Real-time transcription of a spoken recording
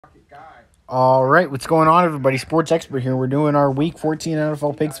All right, what's going on, everybody? Sports Expert here. We're doing our Week 14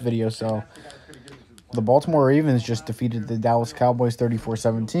 NFL Picks video. So, the Baltimore Ravens just defeated the Dallas Cowboys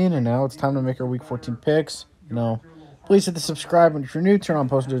 34-17, and now it's time to make our Week 14 picks. Please hit the subscribe if you're new, turn on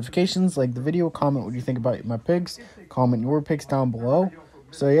post notifications, like the video, comment what you think about my picks, comment your picks down below.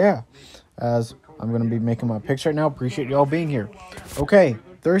 So, yeah, as I'm going to be making my picks right now, appreciate you all being here. Okay,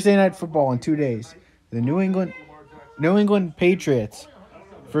 Thursday Night Football in 2 days. The New England Patriots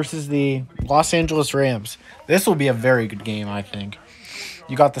versus the Los Angeles Rams. This will be a very good game, I think.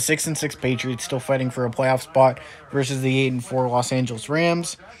 You got the 6-6 Patriots still fighting for a playoff spot versus the 8-4 Los Angeles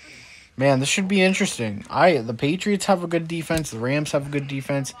Rams. Man, this should be interesting. The Patriots have a good defense. The Rams have a good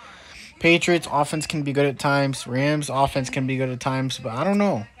defense. Patriots offense can be good at times. Rams offense can be good at times, but I don't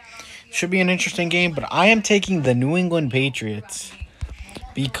know. It should be an interesting game, but I am taking the New England Patriots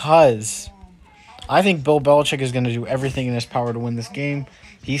because I think Bill Belichick is going to do everything in his power to win this game.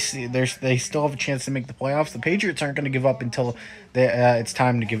 They still have a chance to make the playoffs. The Patriots aren't going to give up until it's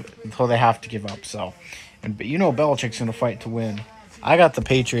time to until they have to give up. So, but Belichick's going to fight to win. I got the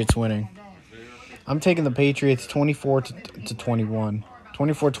Patriots winning. I'm taking the Patriots 24-21.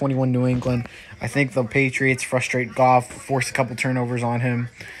 24-21 New England. I think the Patriots frustrate Goff, force a couple turnovers on him,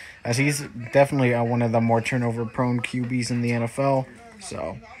 as he's definitely one of the more turnover-prone QBs in the NFL.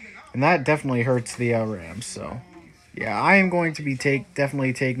 So, and that definitely hurts the Rams. So, yeah, I am going to be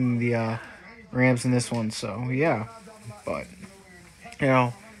definitely taking the Rams in this one. So, yeah, but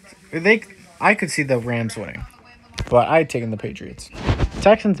I could see the Rams winning, but I taking the Patriots.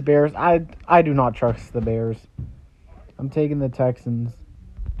 Texans Bears. I do not trust the Bears. I'm taking the Texans.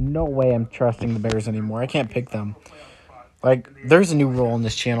 No way I'm trusting the Bears anymore. I can't pick them. There's a new rule on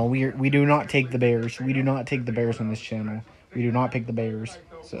this channel. We do not take the Bears. We do not take the Bears on this channel. We do not pick the Bears.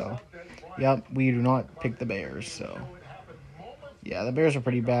 So, yep, we do not pick the Bears. So, yeah, the Bears are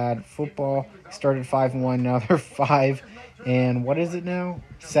pretty bad. Football started 5-1. Now they're 5 and what is it now?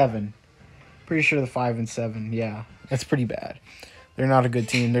 7. Pretty sure they're 5-7. Yeah, that's pretty bad. They're not a good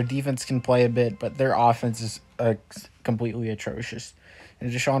team. Their defense can play a bit, but their offense is completely atrocious.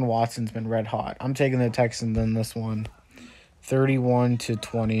 And Deshaun Watson's been red hot. I'm taking the Texans in this one,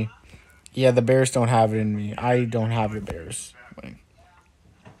 31-20. Yeah, the Bears don't have it in me. I don't have the Bears winning.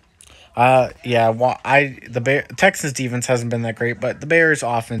 Texans defense hasn't been that great, but the Bears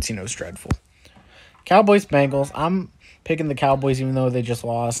offense, is dreadful. Cowboys Bengals. I'm picking the Cowboys even though they just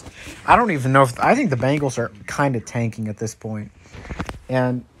lost. I don't even know I think the Bengals are kind of tanking at this point.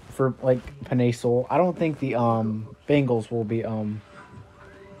 And for Panay Sewell, I don't think the Bengals will be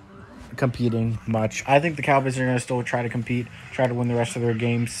competing much. I think the Cowboys are going to still try to compete, try to win the rest of their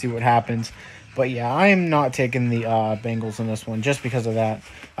games, see what happens. But yeah, I am not taking the Bengals in this one just because of that.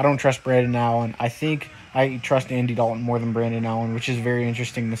 I don't trust Brandon Allen. I think I trust Andy Dalton more than Brandon Allen, which is very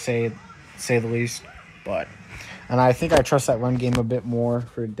interesting to say the least. And I think I trust that run game a bit more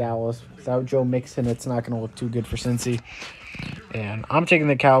for Dallas. Without Joe Mixon, it's not going to look too good for Cincy. And I'm taking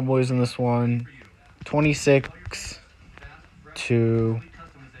the Cowboys in this one, 26-19.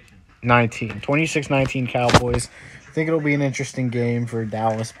 26-19 Cowboys. I think it'll be an interesting game for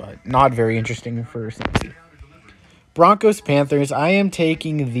Dallas, but not very interesting for Cincy. Broncos Panthers. I am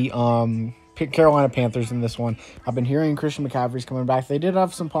taking the Carolina Panthers in this one. I've been hearing Christian McCaffrey's coming back. They did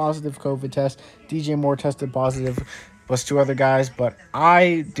have some positive COVID tests. DJ Moore tested positive, plus 2 other guys, but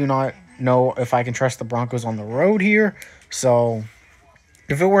I do not know if I can trust the Broncos on the road here. So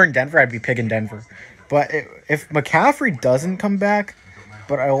if it were in Denver, I'd be picking Denver. But if McCaffrey doesn't come back,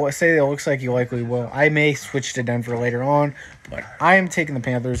 but I will say it looks like he likely will, I may switch to Denver later on. But I am taking the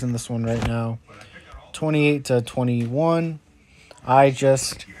Panthers in this one right now, 28-21. I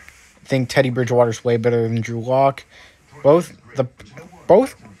just think Teddy Bridgewater's way better than Drew Lock. Both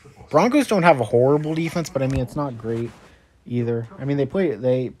Broncos don't have a horrible defense, but it's not great either.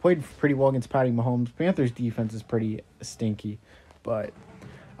 They played pretty well against Patty Mahomes. Panthers defense is pretty stinky, but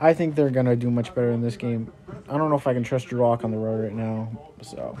I think they're gonna do much better in this game. I don't know if I can trust Drew Lock on the road right now.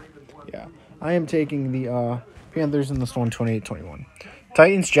 So, yeah, I am taking the Panthers in this one, 28-21.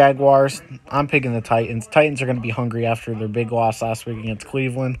 Titans Jaguars. I'm picking the Titans. Titans are gonna be hungry after their big loss last week against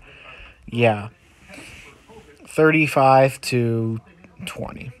Cleveland. Yeah,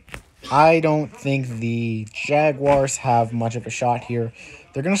 35-20. I don't think the Jaguars have much of a shot here.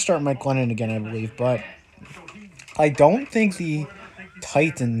 They're going to start Mike Glennon again, I believe, but I don't think the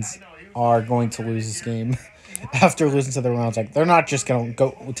Titans are going to lose this game after losing to the Browns. They're not just going to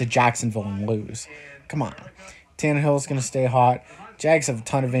go to Jacksonville and lose. Come on. Tannehill's going to stay hot. Jags have a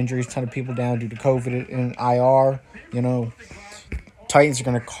ton of injuries, ton of people down due to COVID and IR. Titans are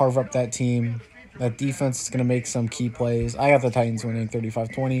going to carve up that team. That defense is going to make some key plays. I got the Titans winning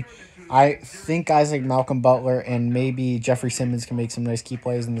 35-20. I think guys like Malcolm Butler and maybe Jeffrey Simmons can make some nice key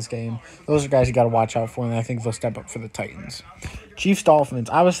plays in this game. Those are guys you got to watch out for, and I think they'll step up for the Titans. Chiefs-Dolphins.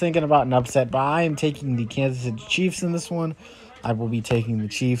 I was thinking about an upset, but I am taking the Kansas City Chiefs in this one. I will be taking the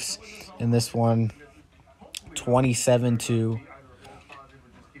Chiefs in this one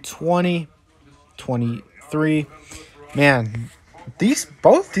 27-20, 23. Man,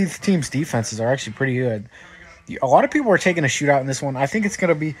 both these teams' defenses are actually pretty good. A lot of people are taking a shootout in this one. I think it's going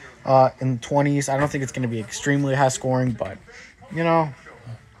to be in the 20s. I don't think it's going to be extremely high scoring, but,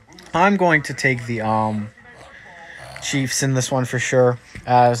 I'm going to take the Chiefs in this one for sure,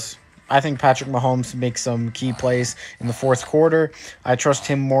 as I think Patrick Mahomes makes some key plays in the fourth quarter. I trust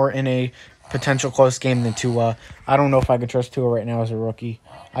him more in a potential close game than Tua. I don't know if I could trust Tua right now as a rookie.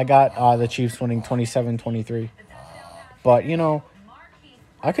 I got the Chiefs winning 27-23. But,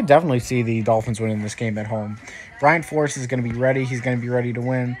 I could definitely see the Dolphins winning this game at home. Brian Flores is going to be ready. He's going to be ready to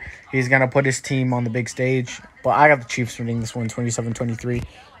win. He's going to put his team on the big stage. But I got the Chiefs winning this one 27-23.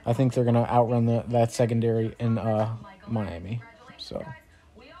 I think they're going to outrun that secondary in Miami. So,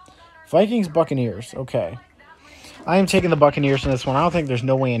 Vikings-Buccaneers. Okay. I am taking the Buccaneers in this one. I don't think there's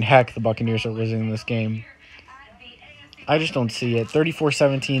no way in heck the Buccaneers are losing this game. I just don't see it.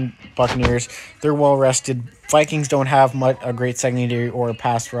 34-17 Buccaneers. They're well rested. Vikings don't have a great secondary or a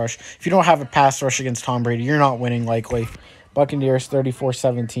pass rush. If you don't have a pass rush against Tom Brady, you're not winning likely. Buccaneers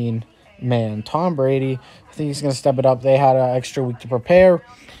 34-17. Man, Tom Brady, I think he's going to step it up. They had an extra week to prepare.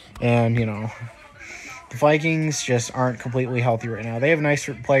 And, the Vikings just aren't completely healthy right now. They have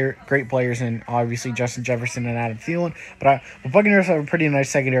great players, and obviously Justin Jefferson and Adam Thielen. But the Buccaneers have a pretty nice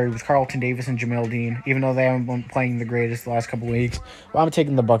secondary with Carlton Davis and Jamel Dean, even though they haven't been playing the greatest the last couple of weeks. But I'm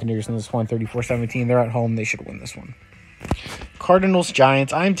taking the Buccaneers in this one, 34-17. They're at home. They should win this one.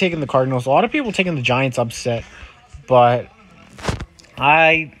 Cardinals-Giants. I'm taking the Cardinals. A lot of people taking the Giants upset, but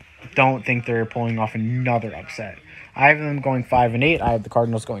I don't think they're pulling off another upset. I have them going 5-8. I have the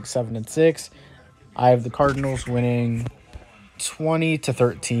Cardinals going 7-6. I have the Cardinals winning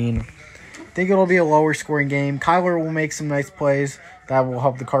 20-13. I think it'll be a lower scoring game. Kyler will make some nice plays that will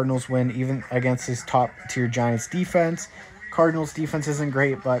help the Cardinals win, even against his top-tier Giants defense. Cardinals defense isn't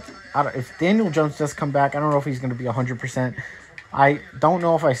great, but if Daniel Jones does come back, I don't know if he's going to be 100%. I don't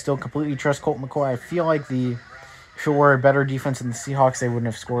know if I still completely trust Colt McCoy. I feel like if it were a better defense than the Seahawks, they wouldn't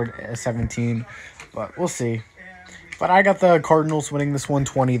have scored a 17. But we'll see. But I got the Cardinals winning this one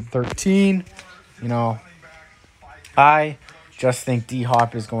 20-13. I just think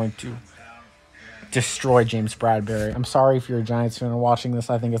D-Hop is going to destroy James Bradbury. I'm sorry if you're a Giants fan and watching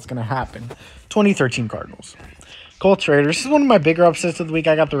this. I think it's going to happen. 2013 Cardinals. Colts Raiders. This is one of my bigger upsets of the week.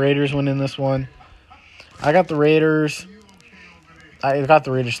 I got the Raiders winning this one. I got the Raiders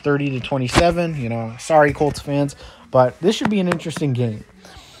 30-27. Sorry, Colts fans. But this should be an interesting game.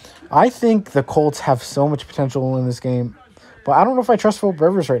 I think the Colts have so much potential in this game. But I don't know if I trust Philip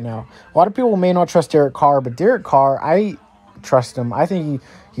Rivers right now. A lot of people may not trust Derek Carr, but Derek Carr, I trust him. I think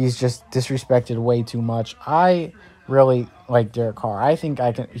he's just disrespected way too much. I really like Derek Carr. I think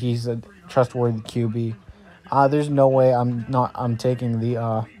he's a trustworthy QB. There's no way I'm taking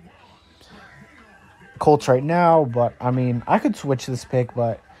the Colts right now, but I could switch this pick,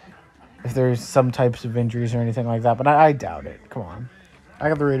 but if there's some types of injuries or anything like that, but I doubt it. Come on. I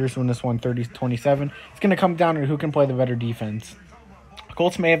got the Raiders win this one 30-27. It's going to come down to who can play the better defense.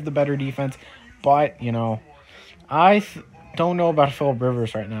 Colts may have the better defense, but, I don't know about Philip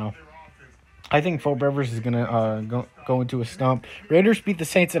Rivers right now. I think Philip Rivers is going to go into a stump. Raiders beat the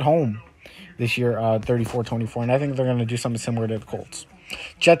Saints at home this year 34-24, and I think they're going to do something similar to the Colts.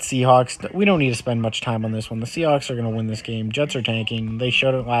 Jets, Seahawks, we don't need to spend much time on this one. The Seahawks are going to win this game. Jets are tanking. They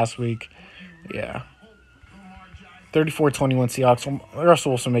showed it last week. Yeah. 34-21 Seahawks.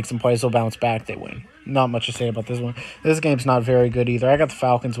 Russell Wilson makes some plays. They'll bounce back. They win. Not much to say about this one. This game's not very good either. I got the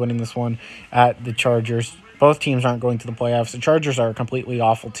Falcons winning this one at the Chargers. Both teams aren't going to the playoffs. The Chargers are a completely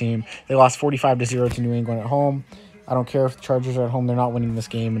awful team. They lost 45-0 to New England at home. I don't care if the Chargers are at home. They're not winning this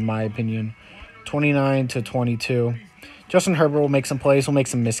game, in my opinion. 29-22. Justin Herbert will make some plays. He'll make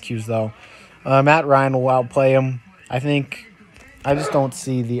some miscues, though. Matt Ryan will outplay him. I just don't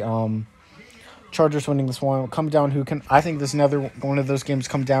see the Chargers winning this one. It'll come down I think this another one of those games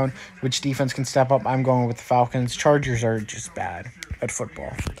come down which defense can step up. I'm going with the Falcons. Chargers are just bad at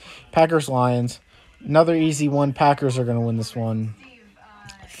football. Packers, Lions. Another easy one. Packers are going to win this one.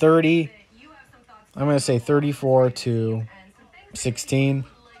 I'm going to say 34-16.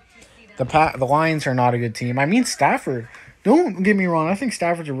 The Lions are not a good team. Stafford Don't get me wrong. I think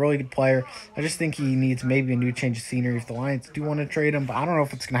Stafford's a really good player. I just think he needs maybe a new change of scenery if the Lions do want to trade him. But I don't know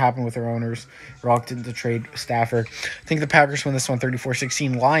if it's going to happen with their owners reluctant to trade Stafford. I think the Packers win this one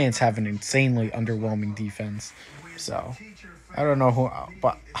 34-16. Lions have an insanely underwhelming defense. So, I don't know who.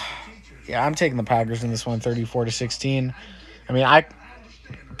 But, yeah, I'm taking the Packers in this one 34-16. I mean,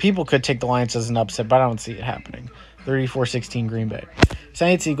 people could take the Lions as an upset, but I don't see it happening. 34-16 Green Bay.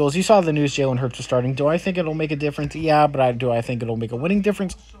 Saints, Eagles. You saw the news Jalen Hurts was starting. Do I think it'll make a difference? Yeah, but do I think it'll make a winning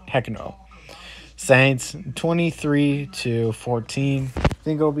difference? Heck no. Saints, 23-14. I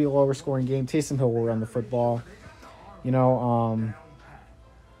think it'll be a lower scoring game. Taysom Hill will run the football. Like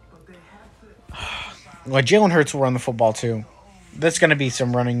Jalen Hurts will run the football too. There's going to be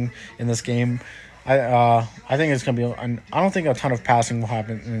some running in this game. I think it's going to be. I don't think a ton of passing will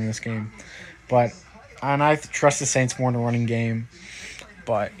happen in this game, and I trust the Saints more in the running game.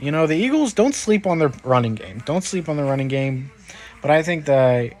 But the Eagles, don't sleep on their running game. Don't sleep on the running game. But I think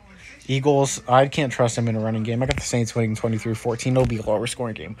the Eagles, I can't trust them in a running game. I got the Saints winning 23-14. It'll be a lower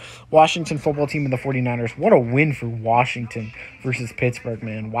scoring game. Washington football team and the 49ers. What a win for Washington versus Pittsburgh,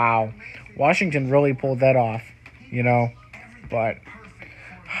 man. Wow. Washington really pulled that off, But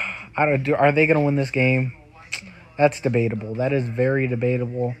are they going to win this game? That's debatable. That is very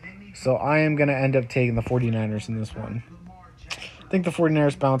debatable. So I am going to end up taking the 49ers in this one. I think the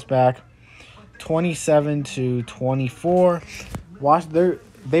 49ers bounce back 27-24.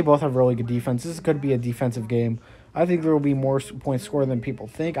 They both have really good defense. This could be a defensive game. I think there will be more points scored than people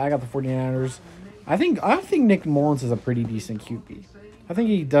think. I got the 49ers. I think Nick Mullins is a pretty decent QB. I think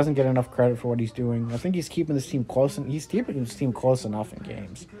he doesn't get enough credit for what he's doing. I think he's keeping this team close, and he's keeping his team close enough in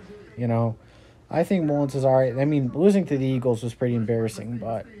games. I think Mullins is all right. I mean, losing to the Eagles was pretty embarrassing,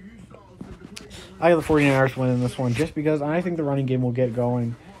 but I got the 49ers winning this one just because I think the running game will get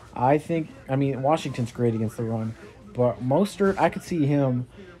going. Washington's great against the run, but Mostert, I could see him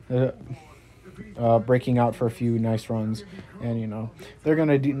breaking out for a few nice runs. And, they're going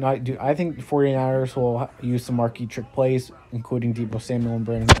to do. I think the 49ers will use some marquee trick plays, including Deebo Samuel and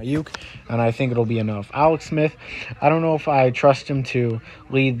Brandon Ayuk, and I think it'll be enough. Alex Smith, I don't know if I trust him to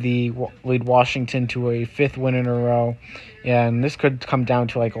lead Washington to a 5th win in a row, and this could come down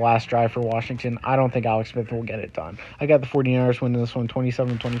to like a last drive for Washington. I don't think Alex Smith will get it done. I got the 49ers winning this one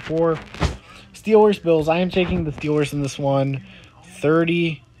 27-24. Steelers, Bills, I am taking the Steelers in this one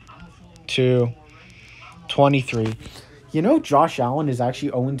 30-23. Josh Allen is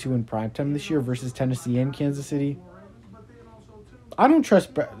actually 0-2 in primetime this year versus Tennessee and Kansas City. I don't trust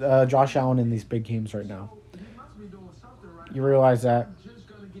Josh Allen in these big games right now. You realize that?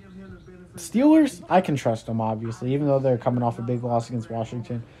 Steelers, I can trust them, obviously, even though they're coming off a big loss against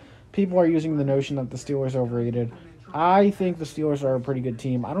Washington. People are using the notion that the Steelers are overrated. I think the Steelers are a pretty good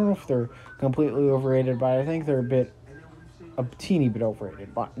team. I don't know if they're completely overrated, but I think they're a teeny bit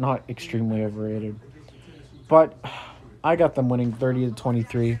overrated, but not extremely overrated. But I got them winning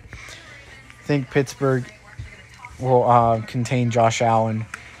 30-23. I think Pittsburgh will contain Josh Allen.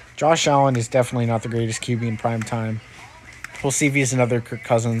 Josh Allen is definitely not the greatest QB in prime time. We'll see if he's another Kirk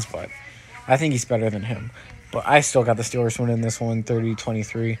Cousins, but I think he's better than him. But I still got the Steelers winning this one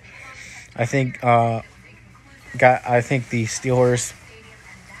 30-23. I think the Steelers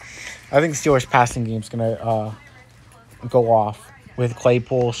passing game is gonna go off with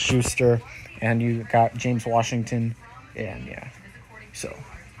Claypool, Schuster, and you got James Washington. And yeah, so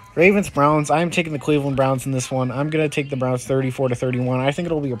Ravens, Browns. I am taking the Cleveland Browns in this one. I'm going to take the Browns 34-31. I think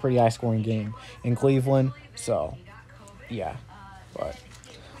it'll be a pretty high-scoring game in Cleveland. So, yeah. But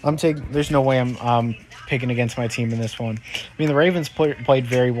there's no way I'm picking against my team in this one. I mean, the Ravens played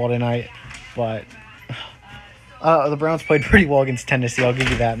very well tonight, but the Browns played pretty well against Tennessee. I'll give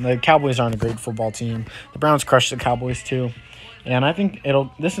you that. And the Cowboys aren't a great football team. The Browns crushed the Cowboys, too. And I think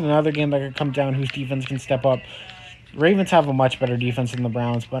this is another game that could come down whose defense can step up. Ravens have a much better defense than the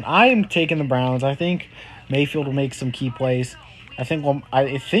Browns, but I am taking the Browns. I think Mayfield will make some key plays. I think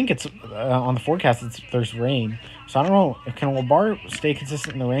it's on the forecast there's rain, so I don't know. Can Lamar stay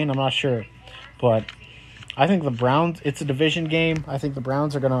consistent in the rain? I'm not sure, but I think the Browns. It's a division game. I think the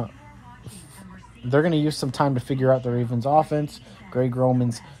Browns are gonna use some time to figure out the Ravens' offense. Greg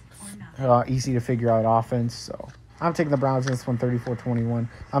Roman's easy to figure out offense, so I'm taking the Browns in this one 34-21.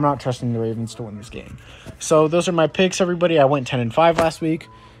 I'm not trusting the Ravens to win this game. So those are my picks, everybody. I went 10-5 last week.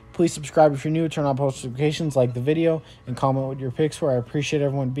 Please subscribe if you're new. Turn on post notifications, like the video, and comment what your picks were. I appreciate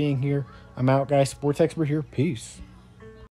everyone being here. I'm out, guys. Sports Expert here. Peace.